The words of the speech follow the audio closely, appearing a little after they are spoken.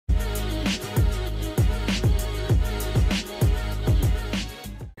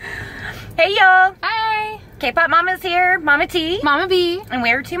Hey y'all! Hi! KpopMamas here, Mama T. Mama B. And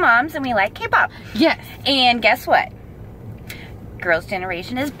we're two moms and we like K-pop. Yes. And guess what? Girls'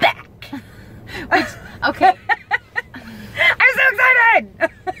 Generation is back. Okay. I'm so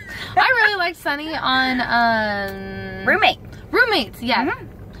excited! I really liked Sunny on Roommates, yes. Mm-hmm.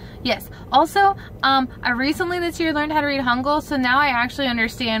 Yes. Also, I recently this year learned how to read Hangul, so now I actually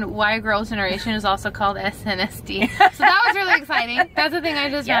understand why Girls' Generation is also called SNSD. So that was really exciting. That's the thing I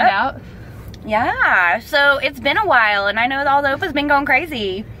just found out. Yeah, so it's been a while, and I know all the Oppa's been going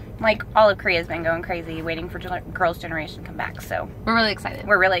crazy. Like, all of Korea's been going crazy, waiting for Girls' Generation to come back, so. We're really excited.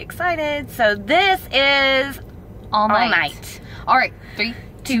 We're really excited. So this is All Night. All right, 3,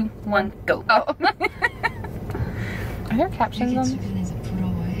 2, 1, go. Oh. Are there captions on this?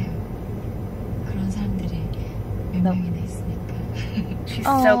 No. She's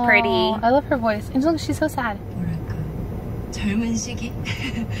so pretty. I love her voice. And look, she's so sad. 젊은 시기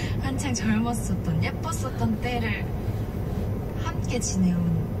한창 젊었었던 예뻤었던 때를 함께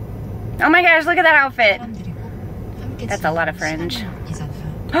지내온 Oh my gosh, look at that outfit. 사람들이고 함께 That's a lot of fringe.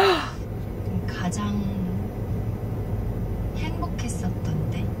 시간이잖아요. 가장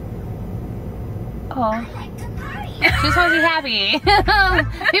행복했었던 때. Oh. She just wants to be happy.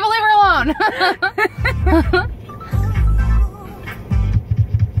 People leave her alone.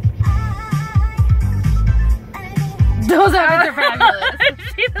 Those outfits are fabulous.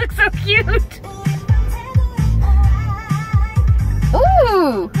 She looks so cute.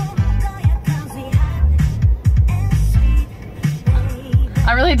 Ooh.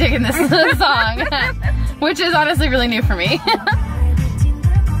 I'm really digging this song, which is honestly really new for me.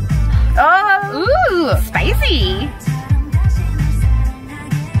 Oh, Ooh, spicy.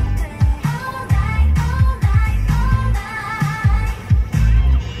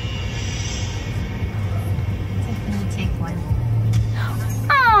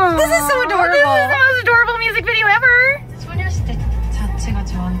 this is so adorable. This is the most adorable music video ever. 소녀시대 자체가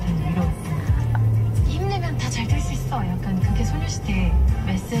저한테는 위로였고 힘내면 다 잘 될 수 있어. 약간 그게 소녀시대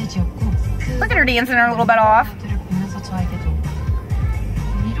메시지였고 그 Look at her dancing her little butt off. 들을 보면서 저에게도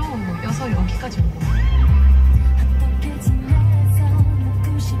위로여서 여기까지 온 거예요.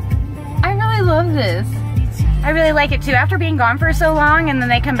 I really love this. I really like it too. After being gone for so long, and then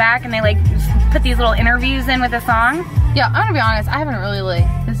they come back and they like put these little interviews in with a song. Yeah, I'm gonna be honest. I haven't really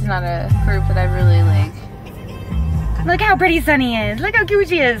this is not a group that I really like. Look how pretty Sunny is. Look how cute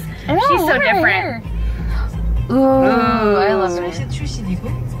she is. I know, She's so look at her different. hair. Ooh, I love it. 소녀시대 출신이고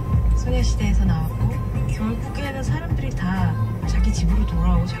소녀시대에서 나왔고 결국에는 사람들이 다 자기 집으로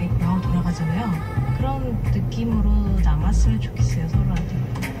돌아오고 자기 고향으로 돌아가잖아요. 그런 느낌으로 남았으면 좋겠어요, 서로한테.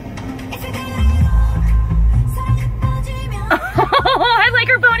 I like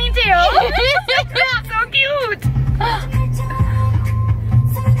her ponytail. So cute.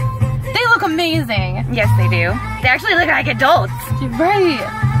 They look amazing. Yes, they do. They actually look like adults. You're right.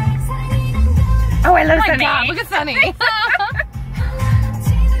 Oh, I love Oh my Sunny. god, look at Sunny.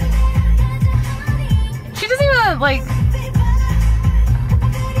 She doesn't even like.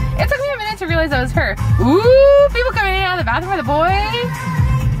 It took me a minute to realize that was her. Ooh, people coming in and out of the bathroom with a boy.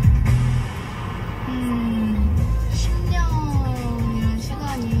 10년이라는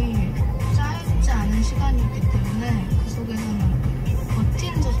시간이 짧지 않은 시간이기 때문에 그 속에서는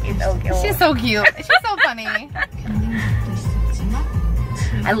버틴 적도 있었고 She's so cute. She's so funny. 견딘 적도 있었지만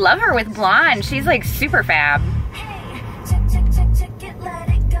I love her with blonde. She's like super fab.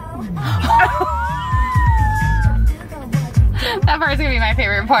 That part's gonna be my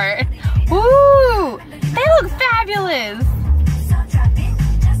favorite part. Ooh, they look fabulous.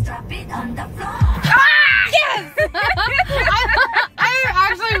 Yes! I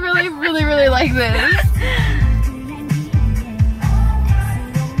actually really like this.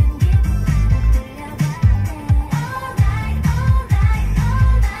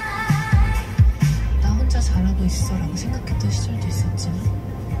 나 혼자 잘하고 있어라고 생각했던 시절도 있었지만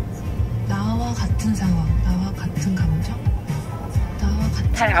나와 같은 상황, 나와 같은 감정, 나와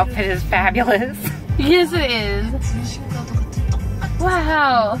같은 That outfit is fabulous. Yes, it is. 분신과도 같은 똑같은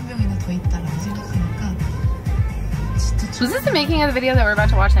Wow. 한 명이나 더 있다라고 생각하니까 진짜 Was this the making of the video that we're about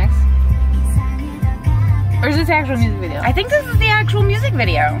to watch next? Or is this the actual music video? I think this is the actual music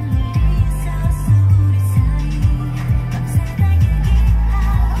video.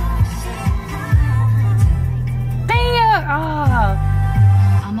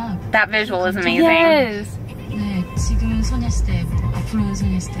 아마 That visual is amazing. Yes. 네, 지금은 소녀시대, 앞으로는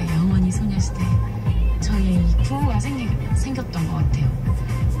소녀시대, 영원히 소녀시대 저희의 이 부부가 생겼던 것 같아요.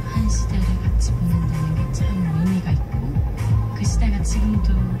 한 시대를 같이 보낸다는 게 참 의미가 있고 그 시대가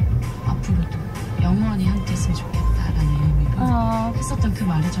지금도 앞으로도 영원히 함께 했으면 좋겠다라는 의미로 했었던 그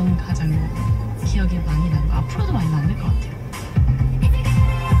말이 저는 가장 기억에 많이 남고 앞으로도 많이 남을 것 같아요.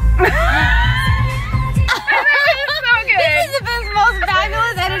 This is the best, most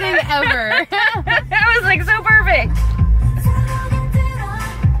fabulous editing ever. That was like so perfect.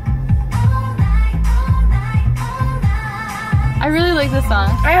 I really like this song.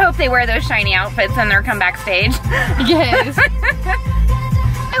 I hope they wear those shiny outfits on their comeback stage. Yes.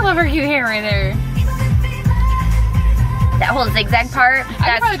 I love her cute hair right there. That whole zigzag part,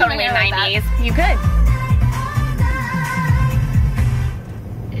 that's probably do my totally hair like 90s. You could.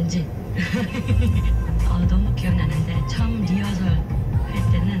 왠지 너무 기억나는데 처음 리허설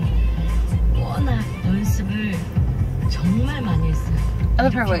할 때는 워낙 연습을 정말 많이 했어요. I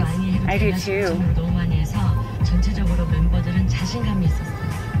love her voice. I do too. 너무 많이 해서 전체적으로 멤버들은 자신감이 있었어요.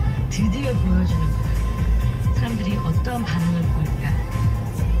 드디어 보여주는 거야. 사람들이 어떤 반응을 보일까.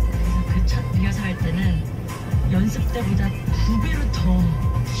 그래서 그 첫 리허설 할 때는 연습 때보다 2배로 더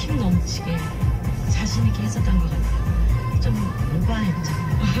힘 넘치게 자신 있게 했었던 것 같아요. 좀 오버했죠.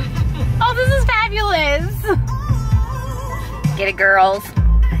 Oh, this is fabulous. Get it, girls.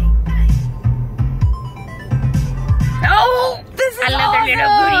 Oh, This is I love their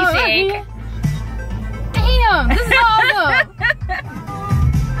little booty shake. Damn, this is awesome.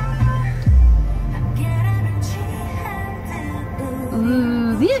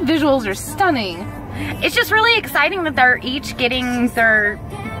 Ooh, these visuals are stunning. It's just really exciting that they're each getting their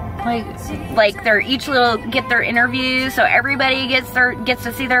like they're each get their interviews, so everybody gets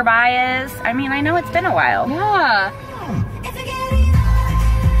to see their bias. I mean, I know it's been a while. Yeah.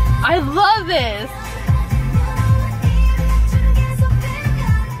 I love this.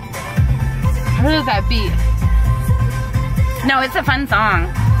 I really love that beat. No, it's a fun song.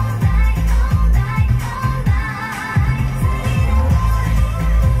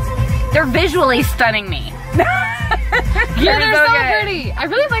 They're visually stunning me. Yeah, they're so pretty. I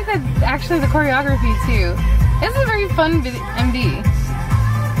really like actually the choreography too. This is a very fun MV.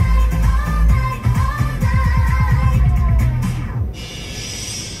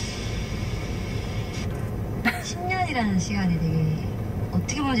 10년이라는 시간이 되게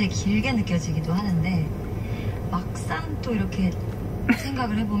어떻게 보면 되게 길게 느껴지기도 하는데 막상 또 이렇게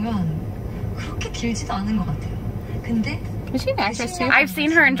생각을 해보면 그렇게 길지도 않은 것 같아요. 근데 Is she an actress too? I've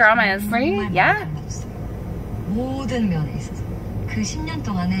seen her in dramas. Right? Yeah. 모든 면에 있어서 그 10년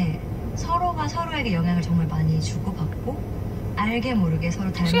동안에 서로가 서로에게 영향을 정말 많이 주고받고 알게 모르게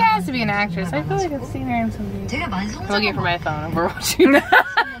서로 닮아가는 She has to be an actress. I feel like I've seen her in something. 되게 많이 I'm looking 성장한 for 것 my 같아요. phone. We're watching.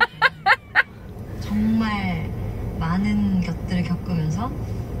 정말 많은 것들을 겪으면서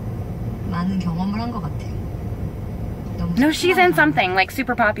많은 경험을 한 것 같아요. 너무 No, she's in something like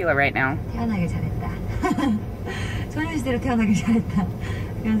super popular right now. 태어나길 잘했다. 소녀시대로 태어나길 잘했다.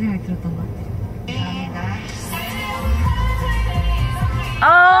 이런 생각이 들었던 것 같아요. Oh,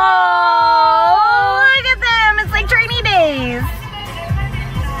 look at them! It's like trainee days.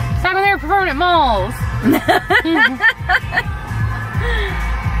 Back when they were performing at malls.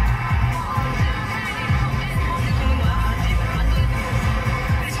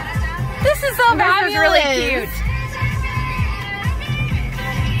 This is so fabulous. This is really cute.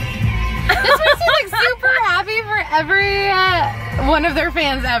 This makes me like super happy for every one of their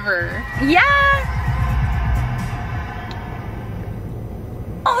fans ever. Yeah.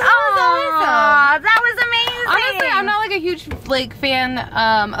 Oh, that was awesome. That was amazing. Honestly, I'm not like a huge like fan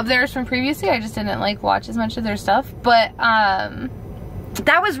of theirs from previously. I just didn't like watch as much of their stuff, but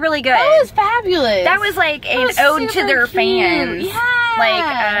that was really good. that was fabulous. That was like an was ode to super their cute. fans. Yeah.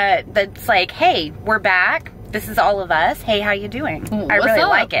 Like, that's like, hey, we're back. This is all of us. Hey, how you doing? I What's really up?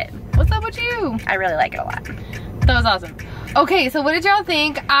 like it. What's up with you? I really like it a lot. That was awesome. Okay, so what did y'all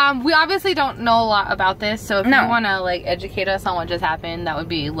think? We obviously don't know a lot about this, so if you want to like educate us on what just happened, that would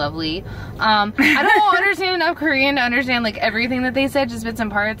be lovely. I don't understand enough Korean to understand like everything that they said, just bits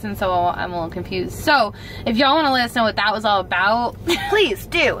and parts, and so I'm a little confused. So if y'all want to let us know what that was all about, Please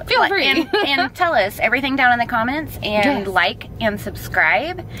do. Feel free. And tell us everything down in the comments, and Yes. like and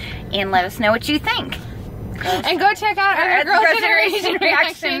subscribe, and let us know what you think. and go check out our Girls' Generation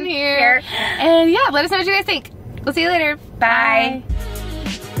reaction here. And yeah, let us know what you guys think. We'll see you later. Bye.